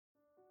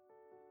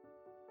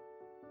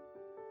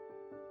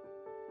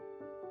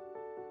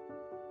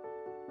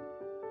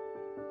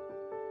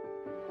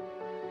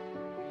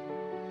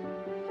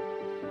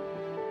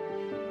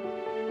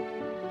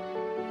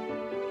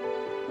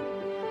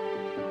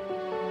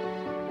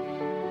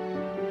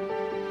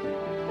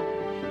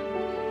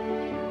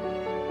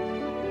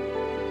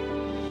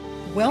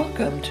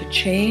Welcome to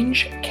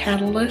Change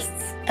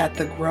Catalysts at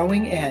the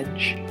Growing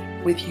Edge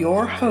with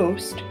your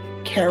host,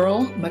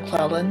 Carol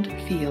McClelland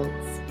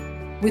Fields.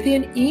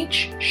 Within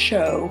each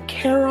show,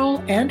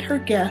 Carol and her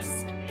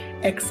guests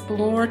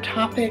explore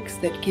topics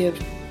that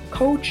give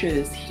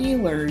coaches,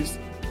 healers,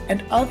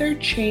 and other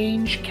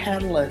change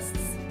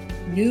catalysts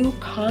new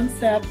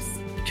concepts,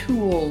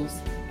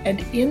 tools, and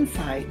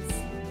insights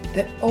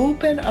that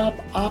open up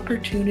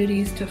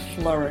opportunities to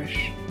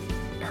flourish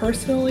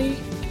personally,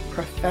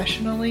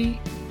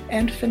 professionally,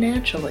 and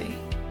financially.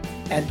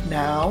 And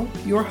now,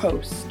 your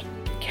host,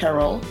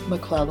 Carol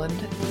McClelland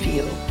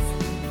Fields.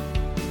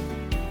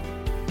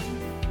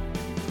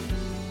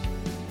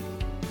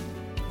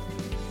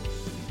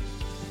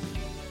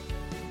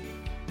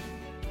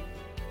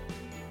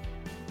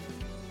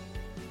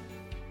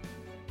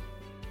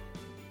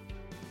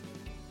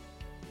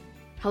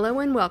 Hello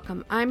and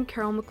welcome. I'm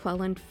Carol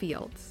McClelland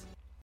Fields.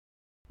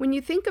 When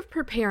you think of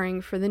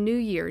preparing for the new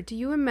year, do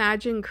you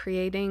imagine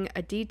creating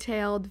a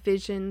detailed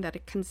vision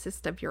that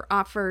consists of your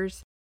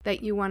offers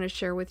that you want to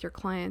share with your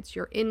clients,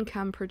 your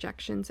income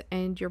projections,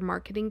 and your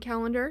marketing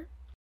calendar?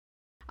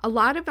 A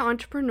lot of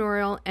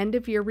entrepreneurial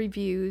end-of-year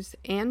reviews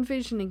and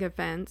visioning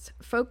events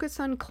focus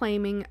on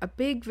claiming a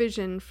big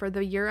vision for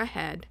the year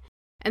ahead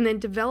and then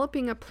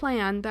developing a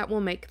plan that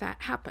will make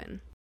that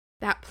happen.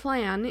 That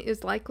plan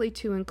is likely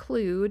to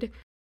include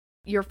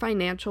your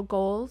financial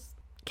goals,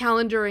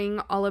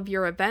 calendaring all of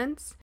your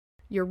events,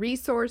 your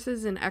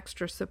resources and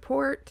extra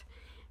support,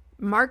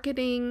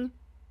 marketing,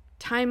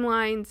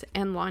 timelines,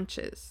 and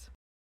launches.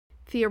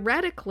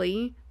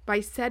 Theoretically, by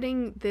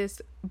setting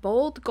this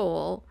bold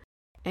goal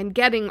and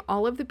getting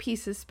all of the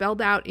pieces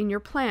spelled out in your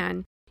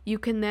plan, you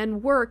can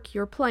then work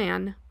your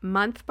plan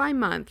month by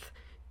month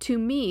to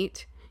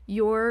meet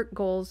your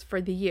goals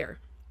for the year.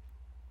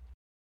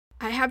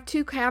 I have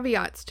two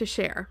caveats to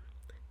share.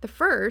 The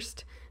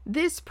first,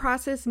 this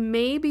process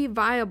may be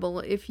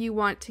viable if you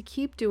want to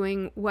keep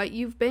doing what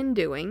you've been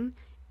doing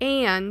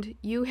and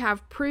you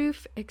have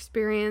proof,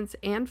 experience,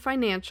 and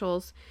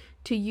financials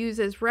to use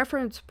as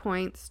reference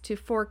points to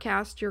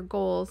forecast your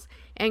goals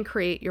and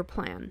create your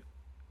plan.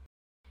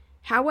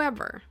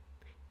 However,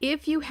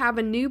 if you have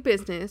a new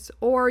business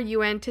or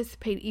you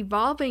anticipate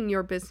evolving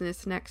your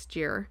business next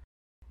year,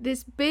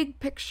 this big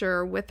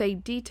picture with a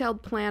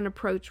detailed plan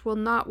approach will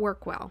not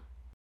work well.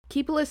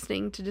 Keep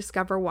listening to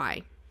discover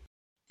why.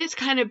 This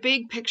kind of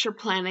big picture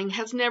planning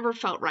has never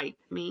felt right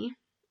to me.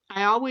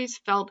 I always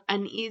felt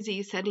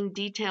uneasy setting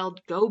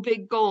detailed go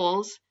big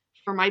goals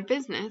for my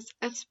business,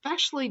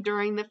 especially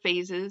during the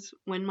phases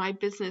when my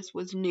business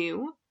was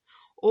new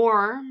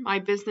or my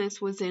business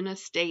was in a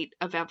state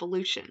of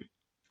evolution.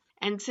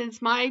 And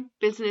since my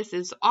business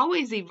is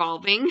always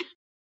evolving,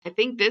 I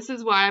think this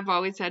is why I've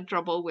always had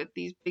trouble with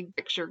these big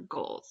picture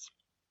goals.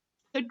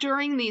 So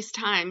during these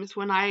times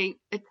when I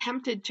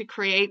attempted to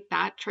create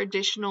that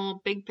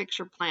traditional big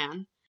picture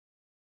plan,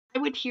 I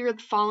would hear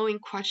the following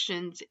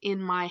questions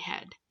in my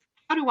head.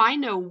 How do I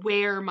know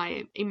where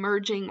my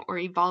emerging or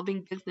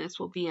evolving business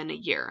will be in a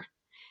year?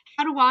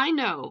 How do I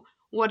know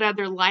what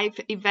other life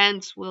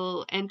events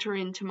will enter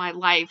into my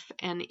life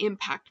and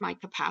impact my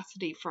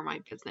capacity for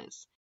my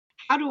business?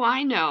 How do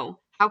I know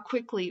how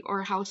quickly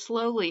or how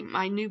slowly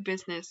my new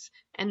business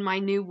and my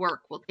new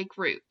work will take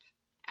root?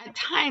 At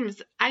times,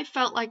 I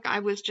felt like I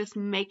was just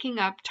making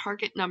up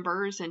target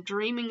numbers and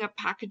dreaming of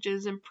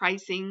packages and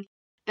pricing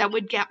that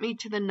would get me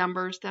to the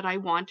numbers that I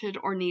wanted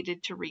or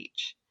needed to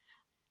reach.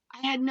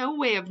 I had no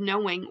way of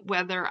knowing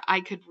whether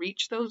I could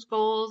reach those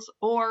goals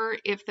or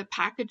if the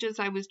packages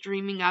I was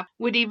dreaming up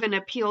would even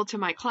appeal to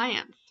my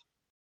clients.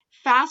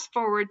 Fast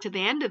forward to the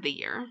end of the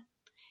year,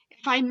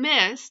 if I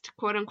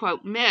quote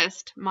unquote,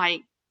 missed my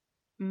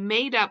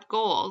made up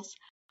goals,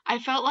 I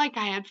felt like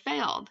I had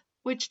failed,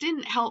 which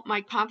didn't help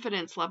my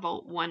confidence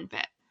level one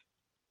bit.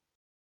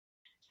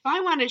 So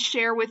I want to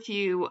share with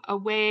you a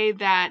way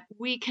that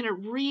we can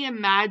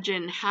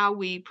reimagine how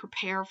we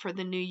prepare for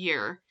the new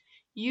year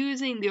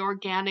using the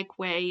organic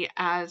way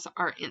as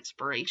our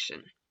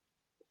inspiration.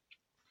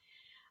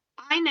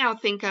 I now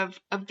think of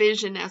a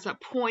vision as a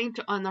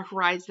point on the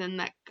horizon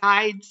that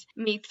guides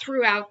me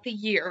throughout the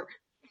year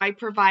by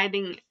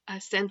providing a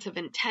sense of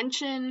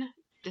intention,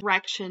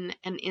 direction,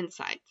 and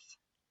insights.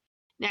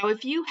 Now,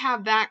 if you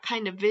have that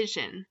kind of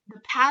vision,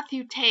 the path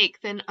you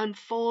take then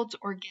unfolds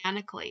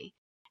organically.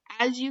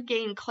 As you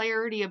gain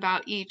clarity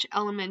about each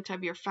element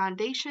of your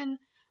foundation,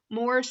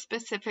 more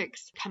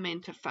specifics come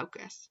into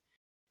focus.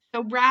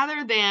 So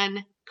rather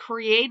than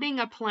creating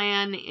a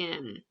plan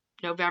in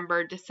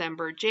November,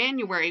 December,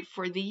 January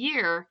for the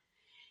year,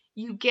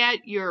 you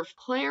get your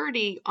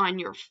clarity on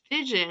your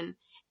vision,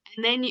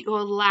 and then you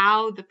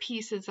allow the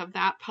pieces of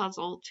that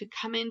puzzle to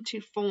come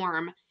into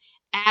form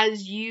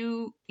as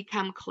you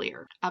become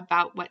clear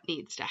about what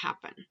needs to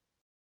happen.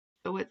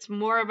 So it's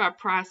more of a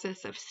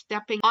process of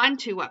stepping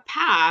onto a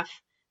path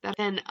that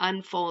then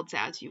unfolds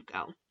as you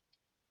go.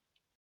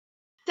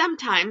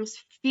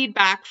 Sometimes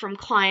feedback from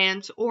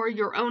clients or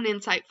your own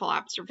insightful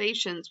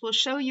observations will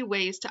show you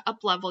ways to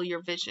uplevel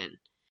your vision.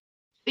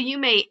 So you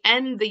may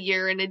end the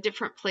year in a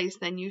different place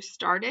than you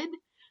started,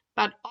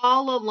 But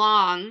all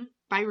along,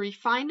 by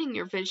refining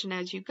your vision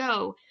as you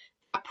go,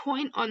 a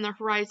point on the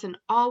horizon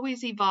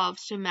always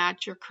evolves to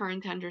match your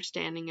current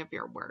understanding of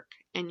your work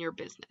and your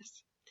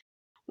business.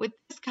 With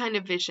this kind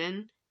of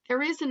vision,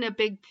 there isn't a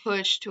big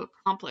push to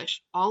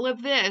accomplish all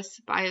of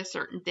this by a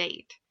certain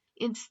date.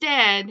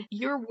 Instead,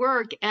 your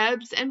work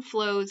ebbs and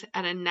flows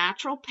at a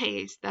natural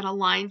pace that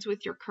aligns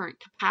with your current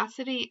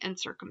capacity and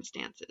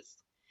circumstances.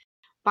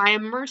 By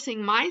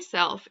immersing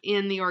myself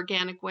in the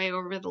organic way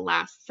over the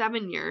last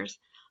 7 years,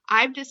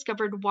 I've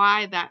discovered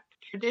why that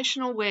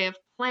traditional way of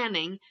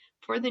planning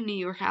for the new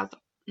year has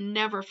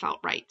never felt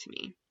right to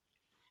me.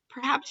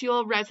 Perhaps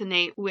you'll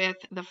resonate with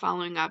the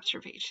following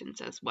observations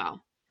as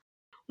well.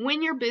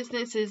 When your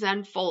business is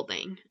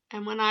unfolding,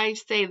 and when I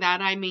say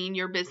that, I mean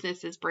your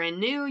business is brand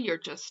new, you're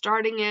just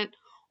starting it,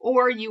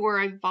 or you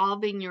are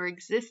evolving your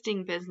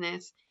existing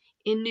business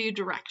in new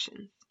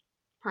directions.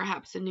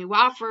 Perhaps a new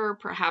offer,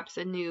 perhaps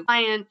a new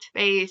client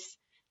base,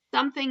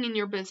 something in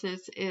your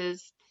business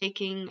is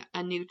taking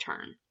a new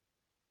turn.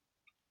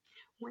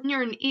 When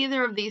you're in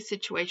either of these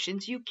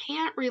situations, you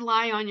can't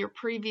rely on your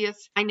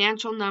previous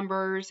financial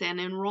numbers and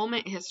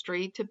enrollment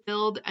history to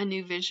build a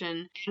new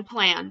vision and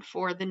plan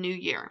for the new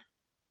year.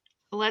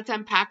 Let's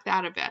unpack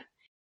that a bit.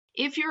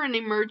 If you're an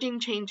emerging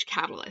change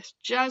catalyst,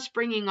 just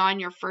bringing on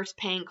your first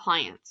paying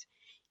clients,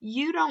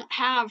 you don't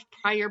have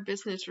prior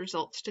business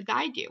results to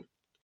guide you.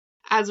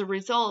 As a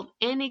result,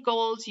 any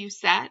goals you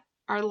set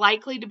are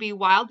likely to be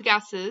wild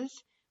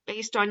guesses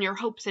based on your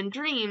hopes and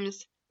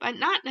dreams, but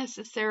not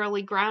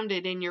necessarily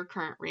grounded in your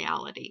current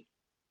reality.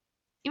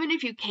 Even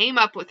if you came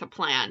up with a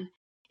plan,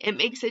 it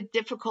makes it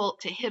difficult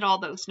to hit all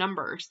those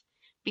numbers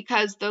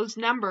because those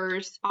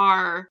numbers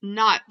are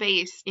not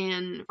based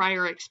in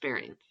prior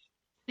experience.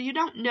 So you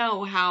don't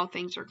know how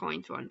things are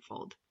going to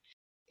unfold.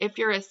 If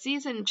you're a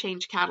seasoned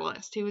change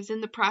catalyst who is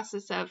in the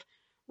process of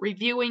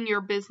reviewing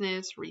your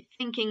business,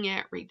 rethinking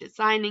it,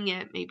 redesigning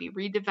it, maybe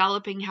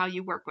redeveloping how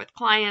you work with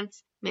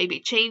clients,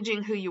 maybe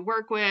changing who you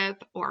work with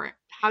or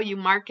how you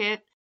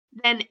market,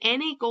 then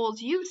any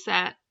goals you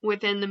set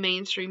within the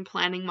mainstream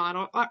planning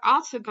model are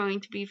also going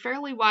to be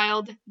fairly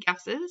wild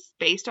guesses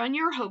based on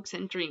your hopes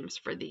and dreams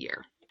for the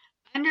year.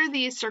 Under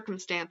these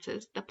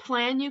circumstances, the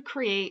plan you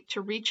create to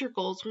reach your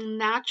goals will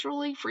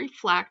naturally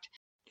reflect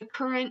the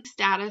current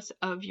status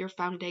of your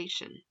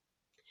foundation.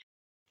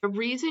 The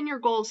reason your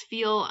goals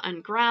feel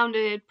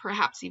ungrounded,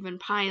 perhaps even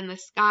pie in the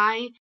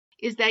sky,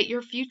 is that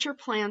your future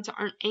plans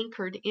aren't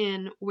anchored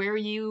in where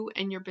you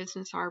and your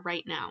business are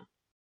right now.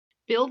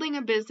 Building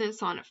a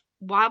business on a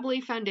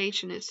wobbly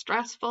foundation is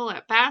stressful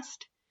at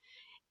best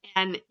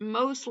and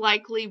most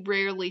likely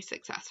rarely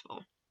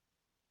successful.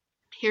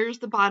 Here's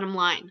the bottom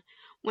line.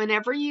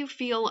 Whenever you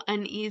feel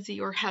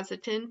uneasy or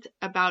hesitant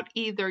about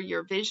either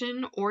your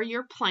vision or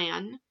your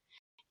plan,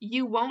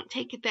 you won't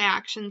take the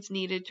actions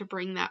needed to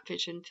bring that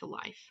vision to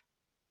life.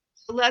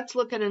 So let's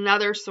look at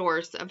another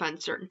source of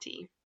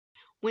uncertainty.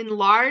 When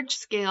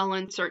large-scale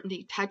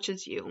uncertainty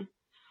touches you,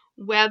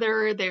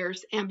 whether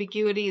there's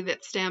ambiguity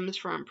that stems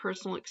from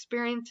personal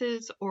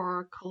experiences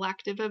or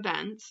collective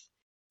events,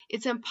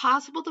 it's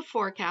impossible to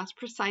forecast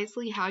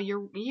precisely how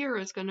your year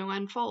is going to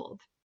unfold.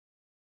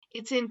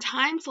 It's in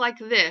times like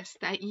this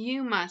that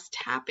you must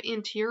tap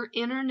into your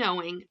inner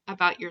knowing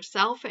about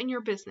yourself and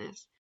your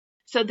business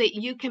so that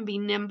you can be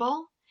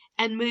nimble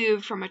and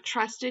move from a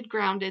trusted,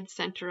 grounded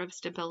center of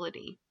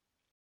stability.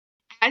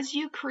 As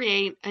you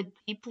create a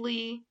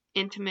deeply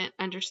intimate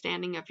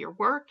understanding of your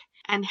work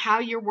and how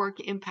your work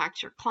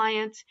impacts your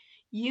clients,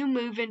 you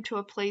move into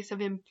a place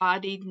of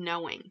embodied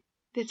knowing.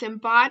 This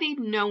embodied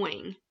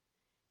knowing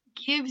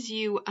gives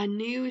you a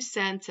new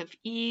sense of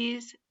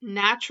ease,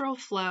 natural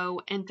flow,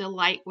 and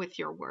delight with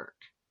your work.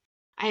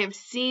 I have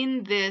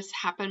seen this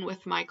happen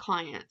with my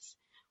clients,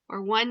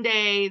 where one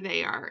day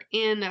they are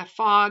in a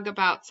fog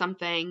about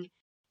something,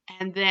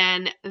 and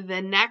then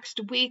the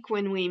next week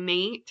when we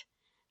meet,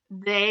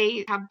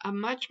 they have a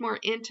much more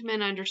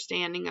intimate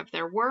understanding of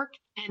their work,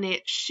 and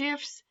it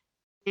shifts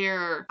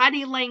their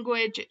body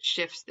language, it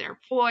shifts their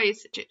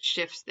voice, it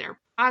shifts their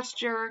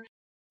posture,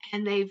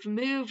 and they've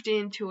moved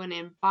into an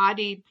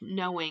embodied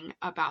knowing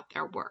about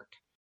their work.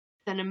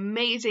 It's an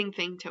amazing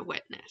thing to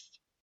witness.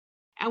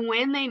 And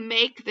when they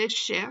make this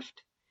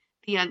shift,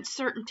 the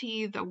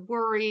uncertainty, the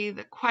worry,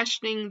 the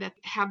questioning that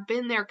have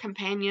been their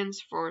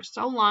companions for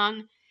so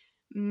long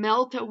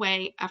melt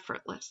away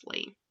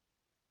effortlessly.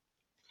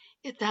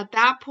 It's at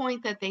that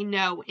point that they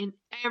know in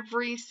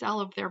every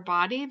cell of their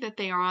body that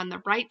they are on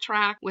the right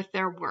track with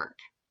their work.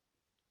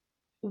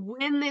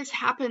 When this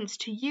happens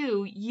to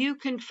you, you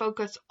can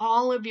focus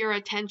all of your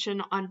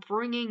attention on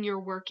bringing your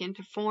work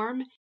into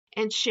form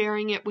and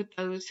sharing it with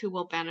those who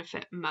will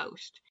benefit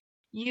most.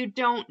 You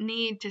don't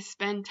need to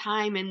spend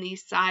time in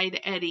these side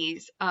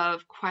eddies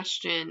of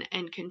question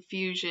and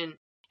confusion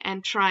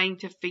and trying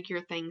to figure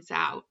things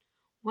out.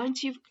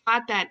 Once you've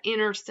got that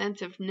inner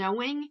sense of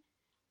knowing,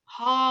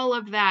 all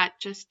of that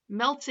just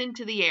melts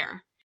into the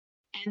air,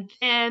 and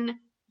then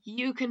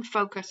you can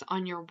focus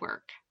on your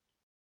work.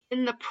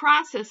 In the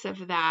process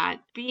of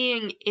that,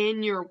 being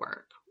in your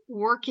work,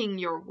 working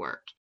your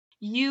work,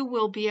 you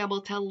will be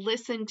able to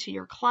listen to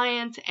your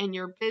clients and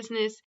your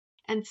business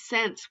and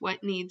sense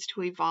what needs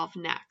to evolve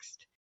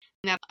next.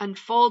 That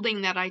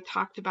unfolding that I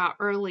talked about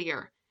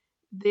earlier,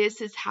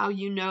 this is how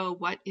you know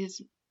what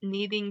is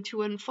needing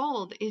to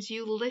unfold, is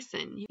you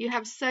listen. You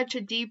have such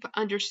a deep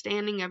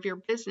understanding of your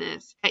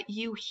business that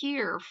you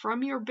hear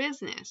from your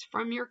business,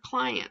 from your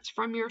clients,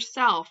 from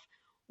yourself,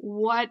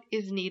 what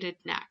is needed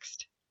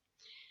next.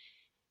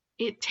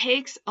 It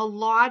takes a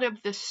lot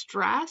of the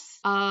stress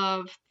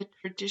of the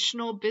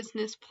traditional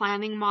business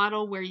planning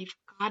model where you've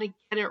got to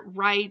get it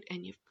right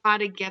and you've got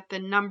to get the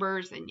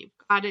numbers and you've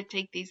got to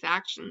take these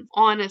actions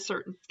on a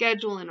certain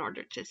schedule in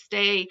order to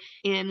stay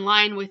in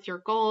line with your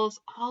goals.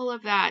 All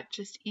of that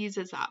just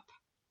eases up.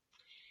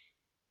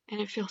 And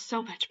it feels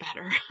so much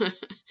better.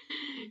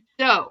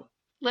 So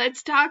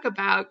let's talk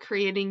about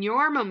creating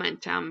your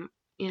momentum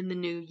in the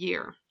new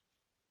year.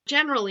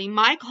 Generally,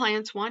 my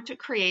clients want to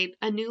create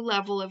a new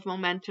level of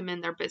momentum in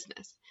their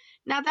business.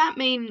 Now, that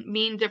may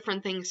mean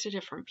different things to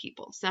different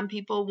people. Some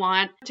people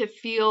want to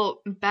feel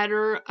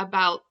better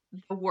about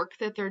the work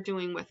that they're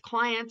doing with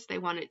clients. They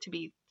want it to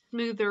be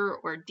smoother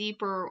or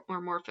deeper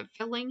or more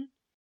fulfilling.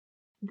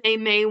 They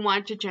may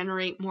want to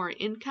generate more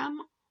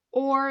income,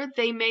 or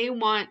they may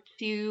want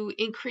to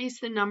increase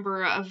the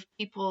number of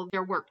people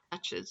their work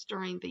touches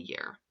during the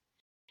year.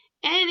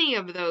 Any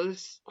of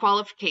those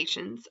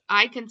qualifications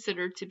I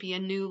consider to be a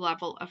new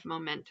level of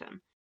momentum.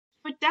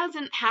 It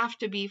doesn't have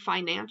to be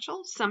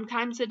financial.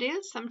 Sometimes it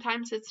is,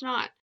 sometimes it's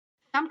not.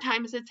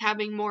 Sometimes it's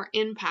having more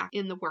impact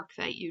in the work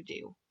that you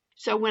do.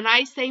 So when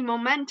I say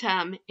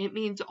momentum, it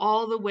means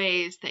all the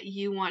ways that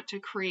you want to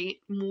create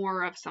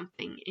more of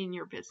something in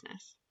your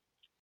business.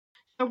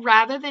 So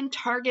rather than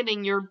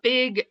targeting your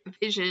big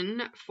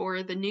vision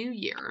for the new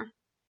year,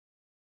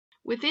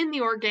 within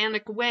the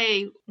Organic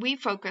Way, we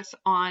focus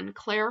on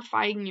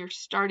clarifying your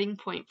starting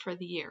point for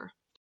the year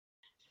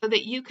so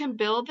that you can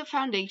build the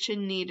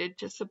foundation needed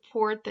to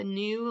support the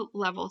new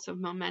levels of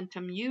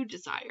momentum you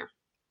desire.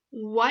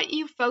 What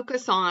you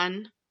focus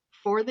on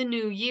for the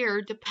new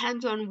year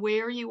depends on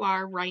where you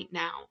are right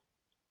now.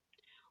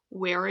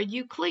 Where are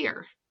you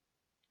clear?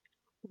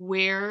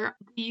 Where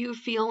do you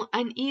feel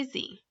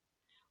uneasy?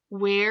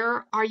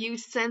 Where are you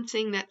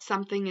sensing that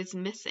something is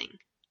missing?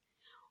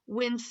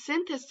 When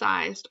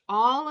synthesized,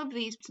 all of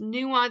these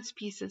nuanced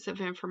pieces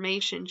of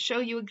information show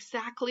you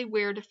exactly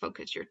where to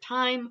focus your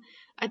time,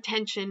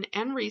 attention,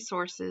 and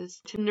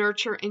resources to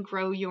nurture and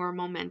grow your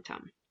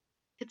momentum.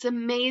 It's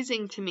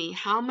amazing to me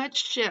how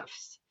much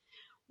shifts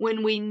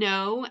when we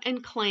know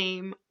and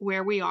claim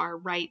where we are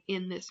right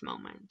in this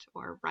moment,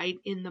 or right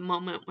in the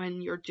moment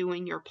when you're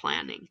doing your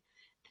planning.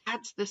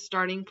 That's the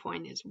starting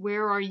point, is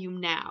where are you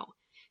now?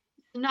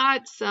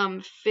 Not some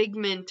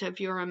figment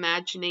of your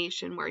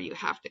imagination where you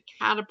have to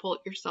catapult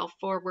yourself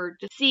forward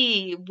to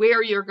see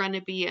where you're going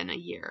to be in a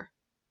year.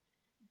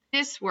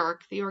 This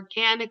work, the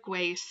Organic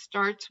Way,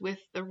 starts with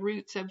the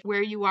roots of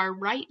where you are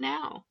right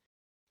now.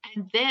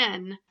 And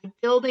then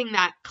building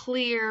that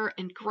clear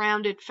and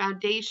grounded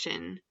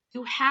foundation,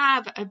 you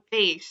have a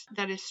base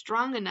that is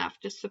strong enough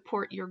to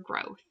support your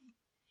growth.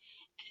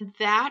 And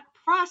that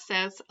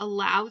process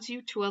allows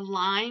you to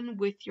align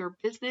with your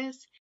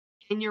business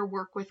and your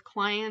work with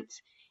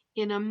clients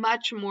in a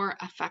much more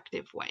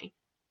effective way.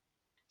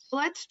 So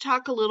let's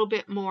talk a little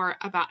bit more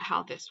about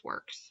how this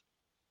works.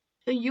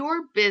 So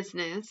your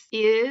business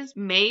is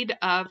made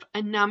of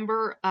a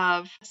number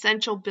of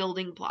essential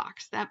building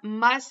blocks that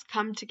must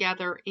come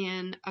together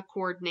in a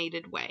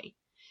coordinated way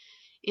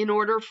in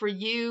order for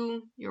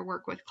you, your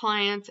work with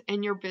clients,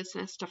 and your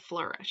business to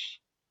flourish.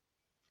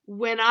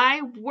 When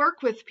I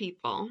work with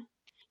people,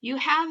 you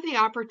have the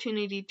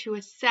opportunity to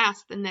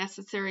assess the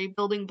necessary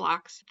building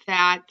blocks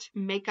that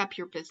make up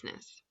your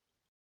business.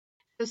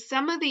 So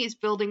some of these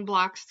building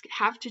blocks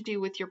have to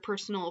do with your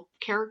personal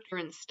character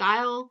and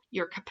style,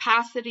 your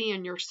capacity,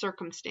 and your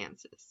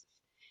circumstances.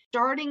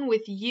 Starting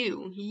with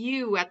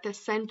you at the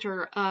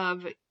center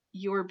of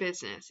your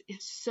business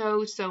is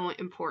so, so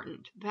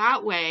important.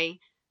 That way,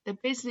 the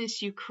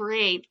business you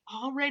create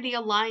already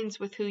aligns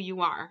with who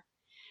you are.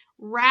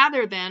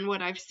 Rather than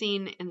what I've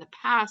seen in the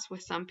past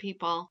with some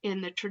people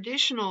in the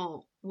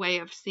traditional way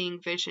of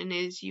seeing vision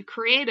is you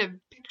create a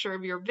picture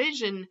of your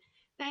vision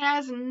that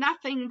has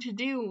nothing to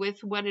do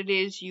with what it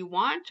is you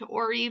want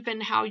or even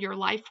how your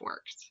life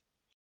works.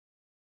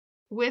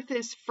 With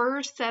this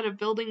first set of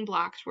building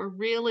blocks, we're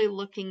really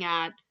looking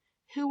at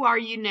who are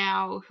you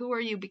now, who are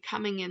you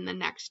becoming in the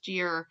next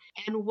year,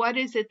 and what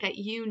is it that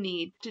you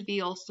need to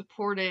feel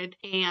supported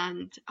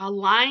and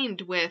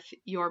aligned with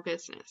your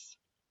business.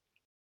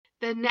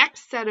 The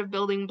next set of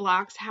building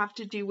blocks have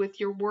to do with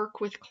your work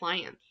with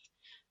clients.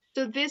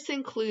 So this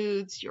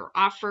includes your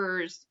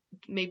offers,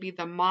 maybe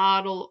the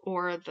model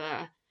or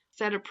the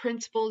set of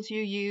principles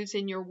you use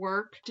in your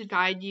work to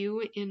guide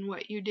you in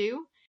what you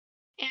do.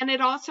 And it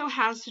also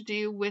has to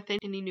do with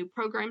any new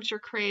programs you're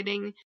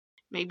creating,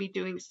 maybe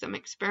doing some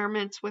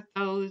experiments with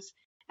those,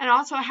 and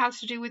also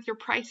has to do with your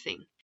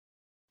pricing.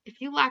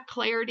 If you lack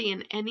clarity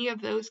in any of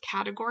those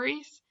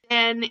categories,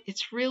 then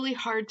it's really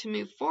hard to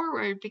move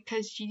forward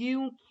because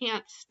you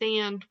can't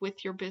stand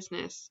with your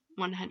business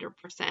 100%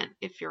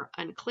 if you're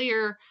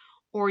unclear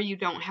or you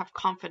don't have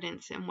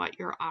confidence in what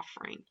you're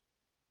offering.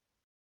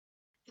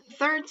 The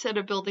third set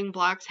of building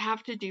blocks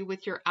have to do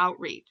with your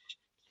outreach.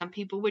 Some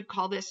people would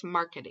call this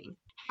marketing.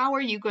 How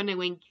are you going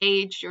to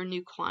engage your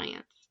new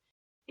clients?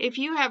 If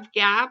you have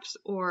gaps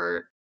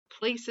or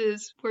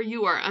places where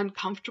you are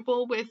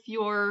uncomfortable with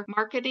your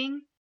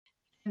marketing,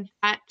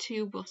 that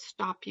too will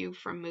stop you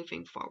from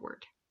moving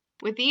forward.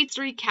 With these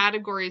three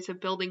categories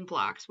of building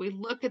blocks, we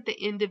look at the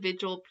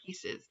individual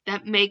pieces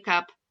that make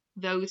up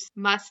those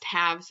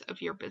must-haves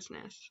of your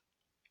business.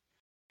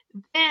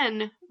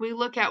 Then we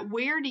look at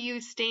where do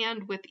you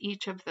stand with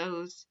each of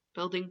those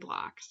building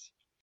blocks.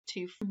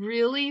 To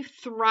really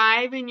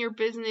thrive in your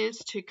business,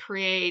 to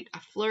create a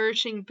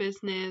flourishing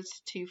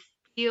business, to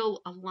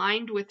feel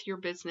aligned with your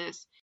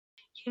business,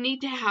 you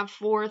need to have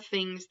 4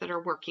 things that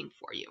are working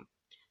for you.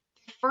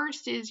 The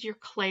first is your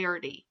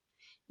clarity.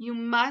 You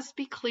must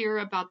be clear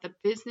about the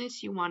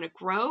business you want to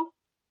grow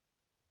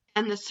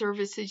and the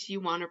services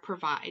you want to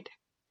provide.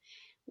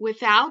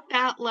 Without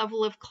that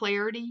level of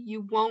clarity,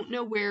 you won't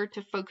know where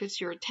to focus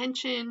your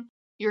attention,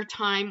 your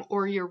time,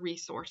 or your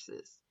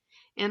resources.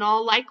 In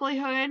all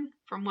likelihood,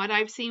 from what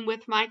I've seen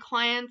with my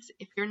clients,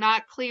 if you're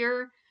not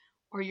clear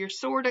or you're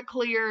sort of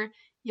clear,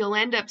 you'll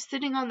end up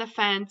sitting on the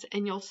fence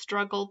and you'll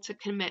struggle to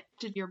commit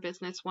to your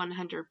business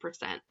 100%.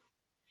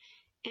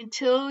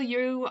 Until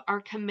you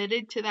are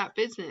committed to that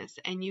business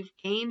and you've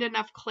gained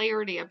enough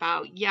clarity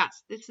about,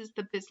 yes, this is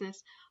the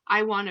business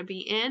I want to be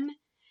in,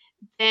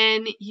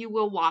 then you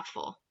will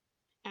waffle.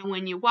 And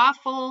when you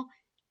waffle,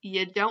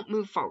 you don't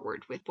move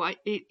forward with what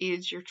it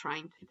is you're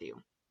trying to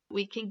do.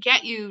 We can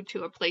get you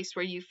to a place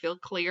where you feel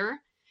clear,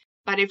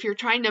 but if you're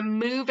trying to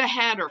move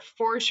ahead or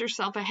force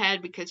yourself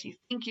ahead because you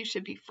think you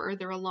should be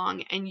further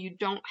along and you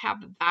don't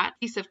have that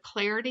piece of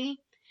clarity,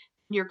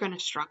 you're going to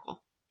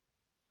struggle.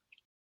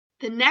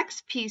 The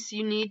next piece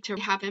you need to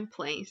have in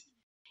place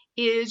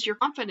is your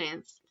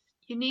confidence.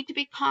 You need to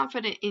be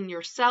confident in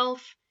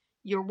yourself,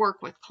 your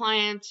work with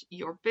clients,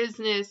 your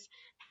business,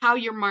 how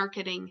you're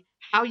marketing,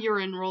 how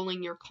you're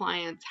enrolling your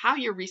clients, how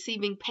you're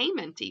receiving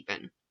payment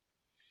even.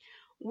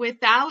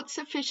 Without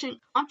sufficient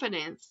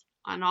confidence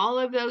on all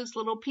of those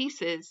little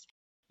pieces,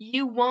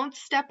 you won't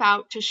step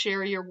out to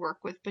share your work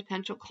with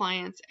potential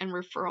clients and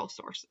referral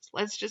sources.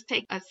 Let's just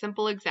take a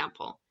simple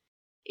example.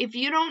 If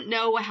you don't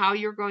know how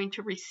you're going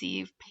to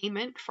receive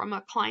payment from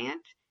a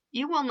client,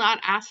 you will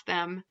not ask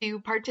them to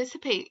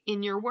participate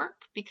in your work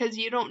because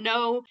you don't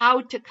know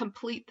how to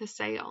complete the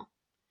sale.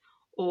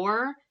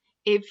 Or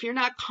if you're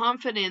not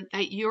confident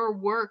that your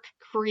work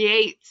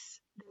creates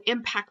the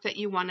impact that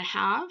you want to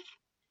have,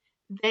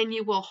 then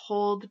you will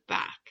hold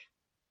back.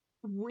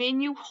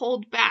 When you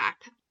hold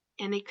back,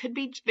 and it could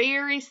be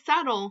very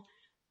subtle,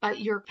 but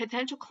your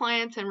potential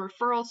clients and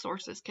referral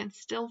sources can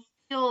still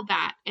feel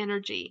that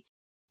energy,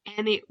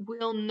 and it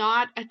will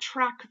not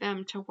attract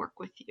them to work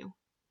with you.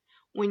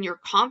 When you're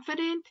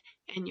confident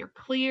and you're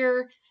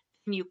clear,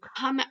 and you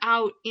come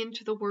out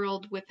into the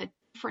world with a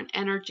different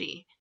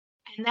energy,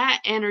 and that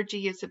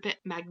energy is a bit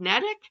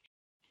magnetic,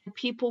 and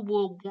people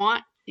will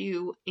want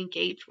to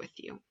engage with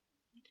you.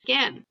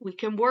 Again, we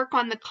can work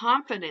on the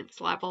confidence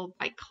level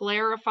by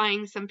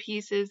clarifying some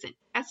pieces and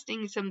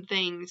testing some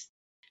things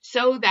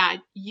so that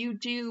you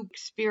do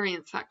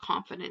experience that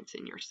confidence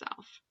in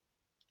yourself.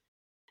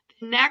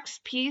 The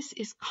next piece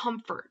is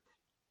comfort.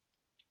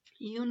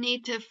 You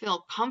need to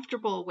feel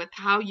comfortable with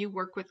how you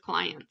work with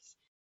clients.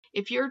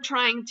 If you're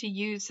trying to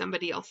use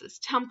somebody else's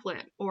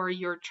template or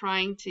you're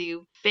trying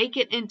to fake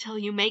it until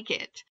you make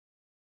it,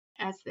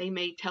 as they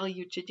may tell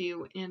you to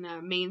do in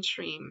a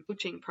mainstream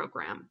coaching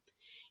program,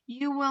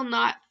 you will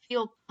not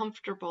feel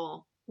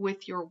comfortable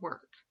with your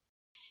work.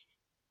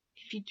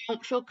 If you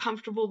don't feel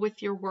comfortable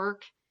with your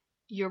work,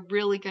 you're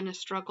really going to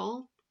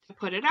struggle to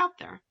put it out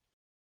there.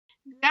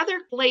 The other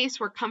place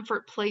where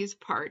comfort plays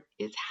part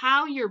is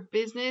how your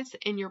business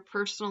and your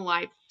personal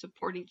life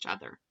support each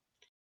other.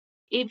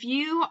 If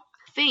you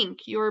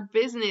think your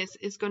business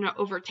is going to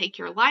overtake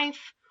your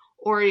life,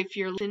 or if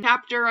you're in a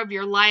chapter of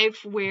your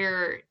life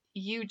where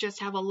you just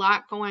have a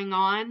lot going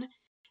on,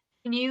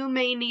 you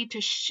may need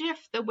to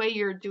shift the way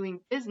you're doing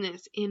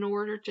business in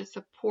order to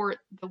support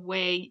the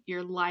way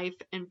your life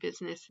and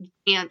business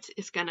dance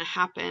is going to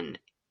happen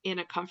in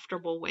a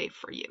comfortable way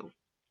for you.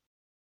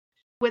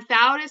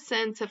 Without a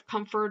sense of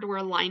comfort or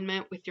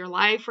alignment with your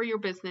life or your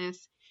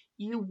business,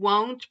 you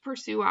won't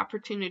pursue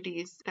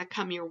opportunities that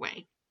come your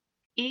way.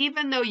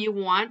 Even though you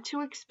want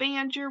to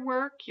expand your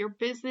work, your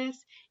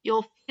business,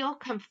 you'll feel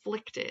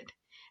conflicted.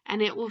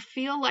 And it will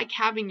feel like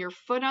having your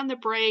foot on the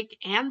brake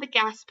and the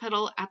gas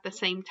pedal at the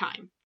same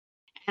time.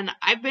 And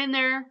I've been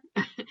there.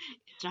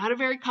 It's not a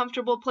very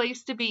comfortable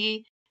place to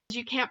be.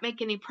 You can't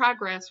make any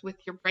progress with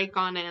your brake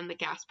on and the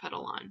gas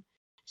pedal on.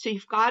 So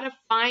you've got to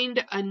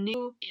find a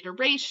new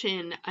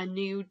iteration, a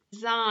new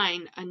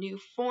design, a new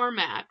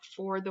format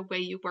for the way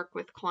you work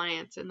with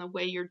clients and the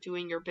way you're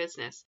doing your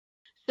business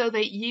so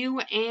that you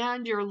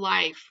and your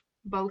life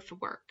both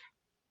work.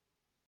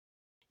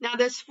 Now,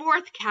 this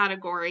fourth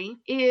category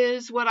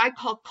is what I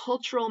call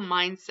cultural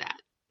mindset.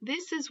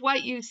 This is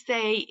what you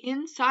say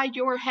inside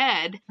your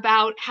head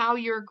about how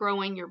you're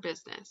growing your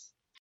business.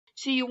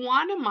 So you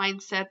want a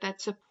mindset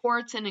that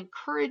supports and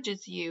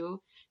encourages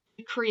you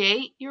to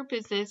create your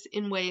business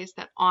in ways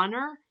that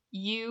honor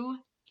you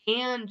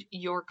and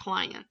your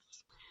clients.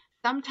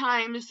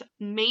 Sometimes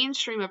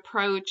mainstream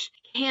approach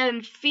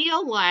can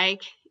feel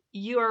like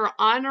you're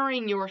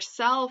honoring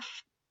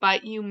yourself,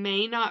 but you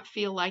may not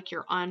feel like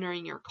you're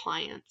honoring your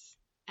clients.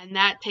 And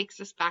that takes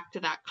us back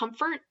to that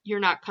comfort. You're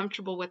not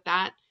comfortable with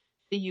that,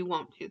 so you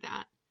won't do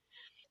that.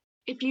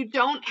 If you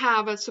don't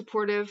have a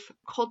supportive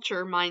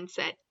culture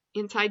mindset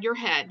inside your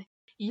head,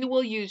 you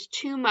will use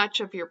too much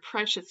of your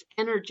precious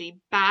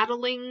energy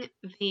battling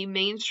the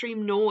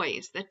mainstream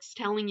noise that's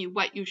telling you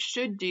what you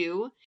should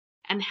do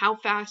and how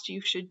fast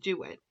you should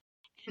do it.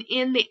 And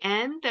in the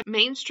end, the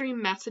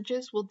mainstream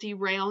messages will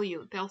derail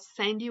you. They'll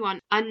send you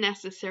on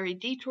unnecessary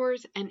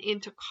detours and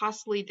into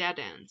costly dead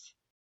ends.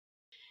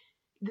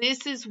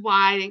 This is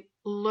why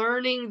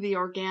learning the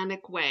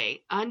organic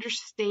way,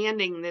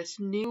 understanding this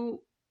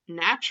new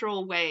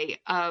natural way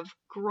of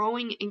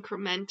growing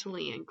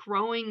incrementally and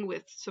growing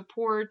with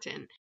support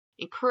and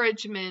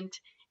encouragement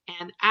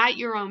and at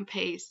your own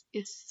pace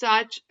is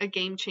such a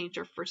game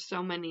changer for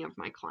so many of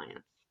my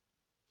clients.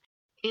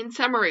 In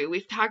summary,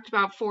 we've talked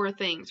about 4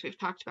 things. We've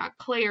talked about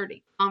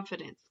clarity,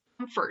 confidence,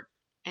 comfort,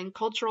 and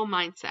cultural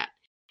mindset.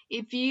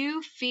 If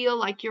you feel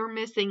like you're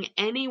missing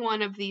any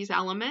one of these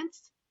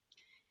elements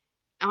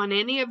on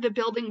any of the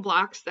building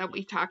blocks that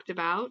we talked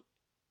about,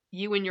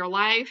 you in your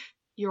life,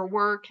 your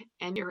work,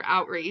 and your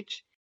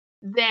outreach,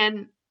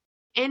 then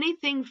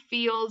anything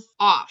feels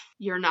off.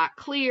 You're not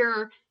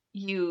clear.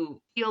 You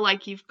feel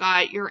like you've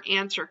got your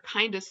answer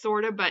kind of,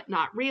 sort of, but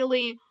not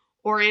really.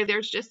 Or if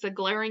there's just a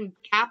glaring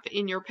gap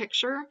in your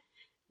picture,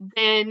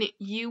 then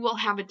you will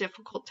have a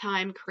difficult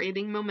time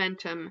creating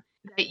momentum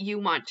that you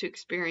want to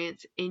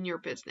experience in your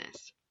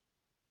business.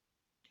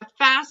 The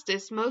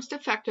fastest, most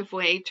effective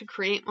way to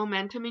create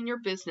momentum in your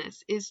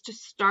business is to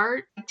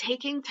start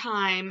taking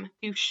time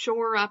to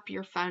shore up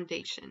your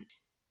foundation.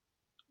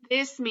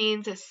 This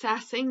means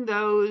assessing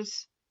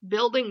those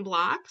building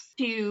blocks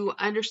to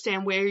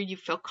understand where you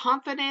feel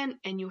confident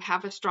and you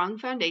have a strong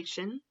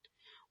foundation,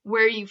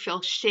 where you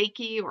feel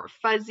shaky or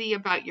fuzzy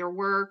about your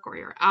work or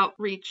your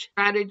outreach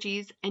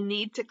strategies and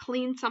need to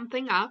clean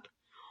something up,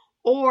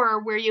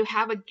 or where you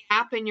have a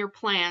gap in your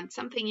plan,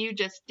 something you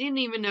just didn't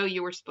even know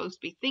you were supposed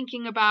to be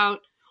thinking about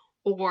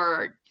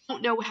or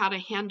don't know how to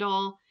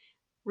handle.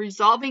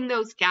 Resolving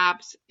those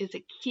gaps is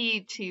a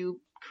key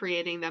to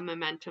creating the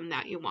momentum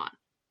that you want.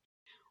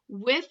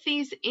 With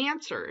these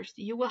answers,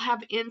 you will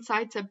have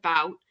insights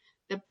about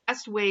the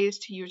best ways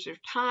to use your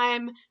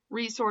time,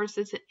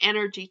 resources, and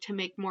energy to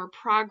make more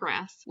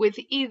progress with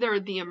either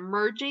the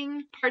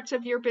emerging parts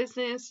of your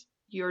business,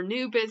 your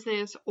new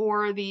business,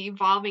 or the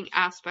evolving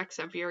aspects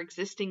of your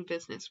existing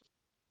business.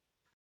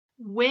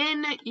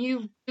 When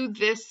you do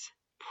this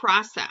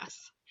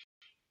process,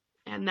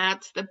 and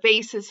that's the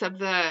basis of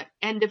the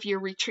end of year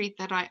retreat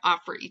that I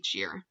offer each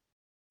year,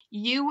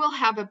 you will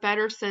have a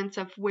better sense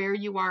of where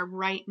you are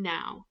right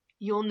now.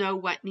 You'll know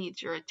what needs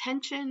your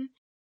attention.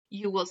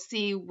 You will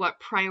see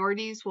what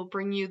priorities will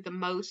bring you the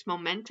most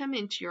momentum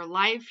into your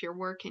life, your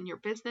work, and your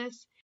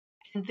business.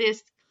 And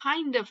this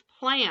kind of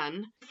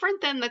plan,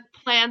 different than the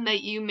plan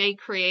that you may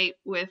create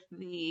with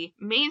the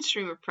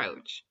mainstream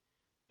approach,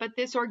 but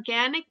this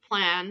organic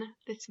plan,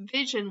 this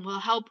vision will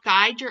help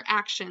guide your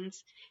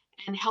actions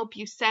and help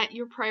you set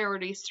your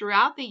priorities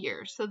throughout the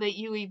year so that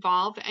you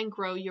evolve and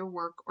grow your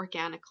work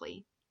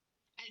organically.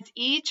 As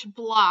each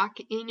block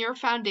in your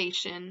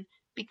foundation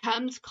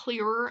becomes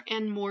clearer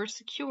and more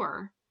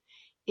secure,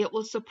 it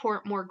will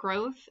support more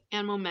growth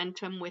and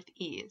momentum with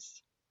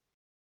ease.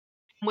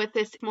 With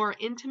this more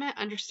intimate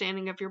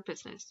understanding of your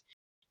business,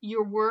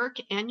 your work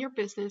and your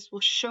business will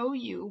show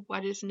you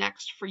what is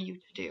next for you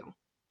to do.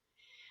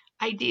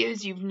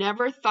 Ideas you've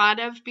never thought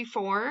of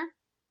before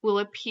will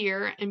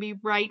appear and be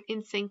right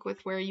in sync with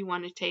where you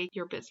want to take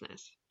your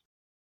business.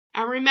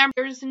 And remember,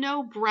 there's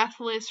no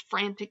breathless,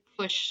 frantic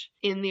push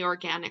in the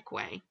organic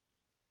way.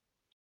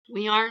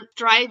 We aren't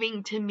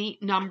striving to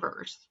meet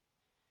numbers,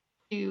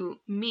 to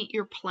meet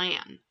your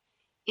plan.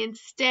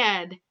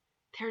 Instead,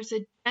 there's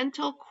a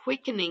gentle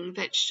quickening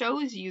that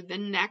shows you the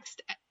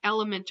next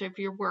element of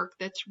your work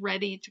that's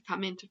ready to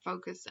come into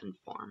focus and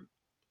form.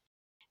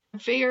 A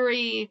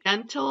very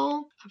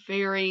gentle, a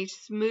very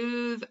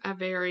smooth, a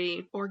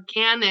very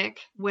organic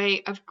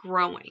way of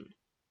growing,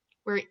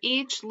 where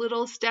each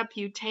little step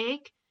you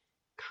take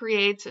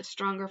creates a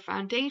stronger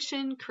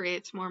foundation,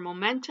 creates more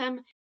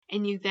momentum,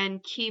 and you then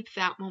keep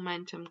that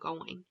momentum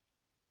going.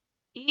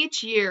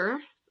 Each year,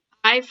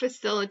 I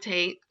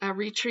facilitate a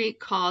retreat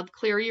called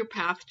Clear Your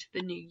Path to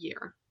the New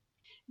Year.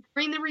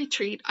 During the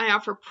retreat, I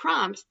offer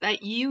prompts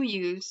that you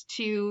use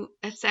to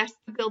assess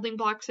the building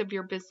blocks of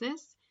your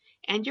business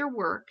and your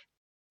work.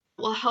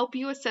 It will help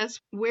you assess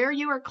where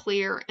you are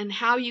clear and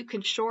how you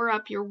can shore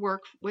up your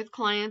work with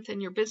clients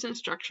and your business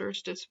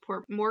structures to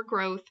support more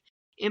growth,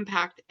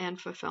 impact, and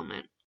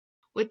fulfillment.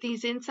 With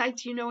these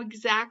insights, you know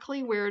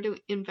exactly where to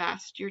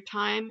invest your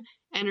time,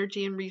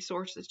 energy, and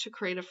resources to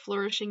create a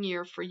flourishing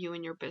year for you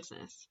and your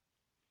business.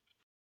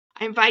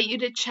 I invite you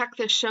to check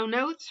the show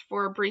notes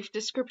for a brief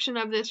description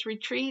of this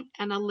retreat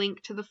and a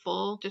link to the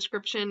full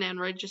description and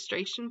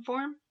registration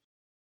form.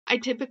 I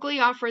typically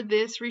offer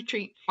this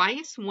retreat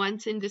twice,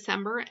 once in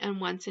December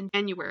and once in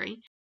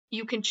January.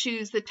 You can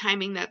choose the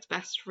timing that's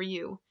best for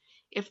you.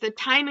 If the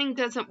timing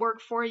doesn't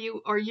work for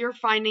you, or you're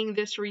finding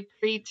this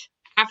retreat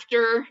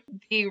after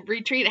the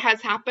retreat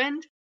has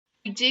happened,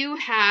 I do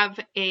have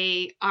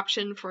an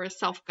option for a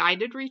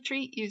self-guided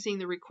retreat using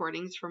the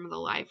recordings from the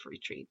live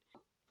retreat.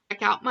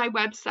 Check out my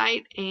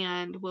website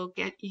and we'll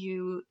get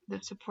you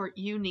the support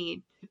you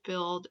need to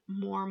build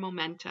more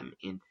momentum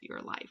into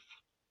your life.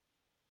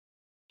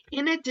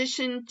 In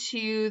addition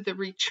to the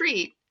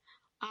retreat,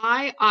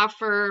 I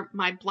offer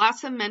my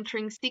Blossom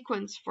Mentoring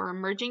Sequence for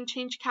emerging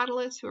change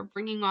catalysts who are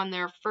bringing on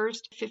their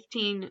first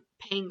 15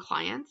 paying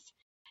clients.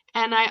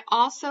 And I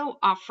also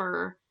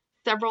offer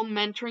several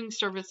mentoring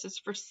services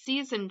for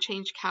seasoned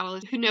change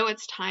catalysts who know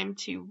it's time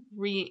to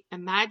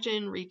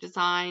reimagine,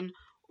 redesign,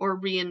 or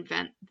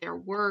reinvent their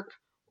work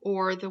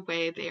or the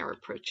way they are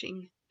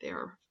approaching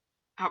their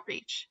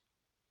outreach.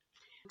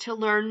 To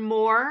learn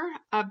more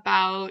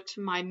about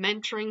my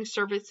mentoring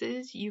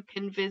services, you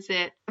can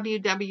visit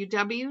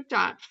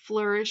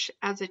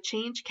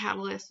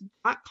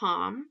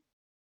www.flourishaschangecatalyst.com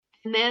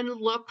and then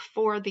look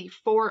for the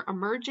 4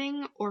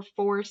 emerging or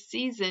 4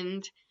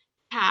 seasoned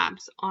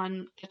tabs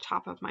on the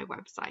top of my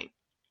website.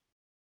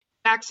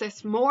 To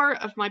access more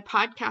of my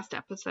podcast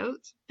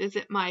episodes,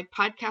 visit my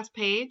podcast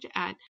page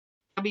at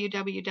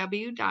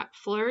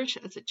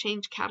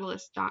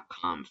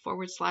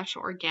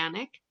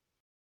www.flourishaschangecatalyst.com/organic.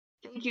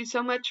 Thank you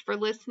so much for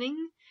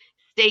listening.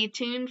 Stay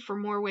tuned for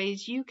more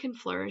ways you can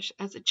flourish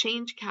as a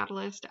change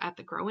catalyst at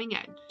the growing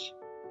edge.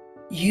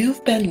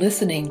 You've been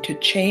listening to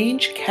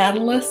Change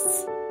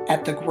Catalysts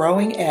at the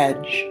Growing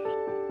Edge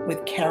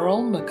with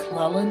Carol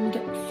McClelland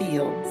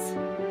Fields.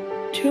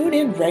 Tune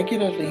in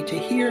regularly to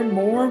hear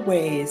more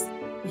ways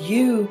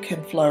you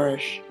can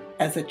flourish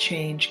as a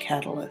change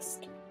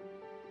catalyst.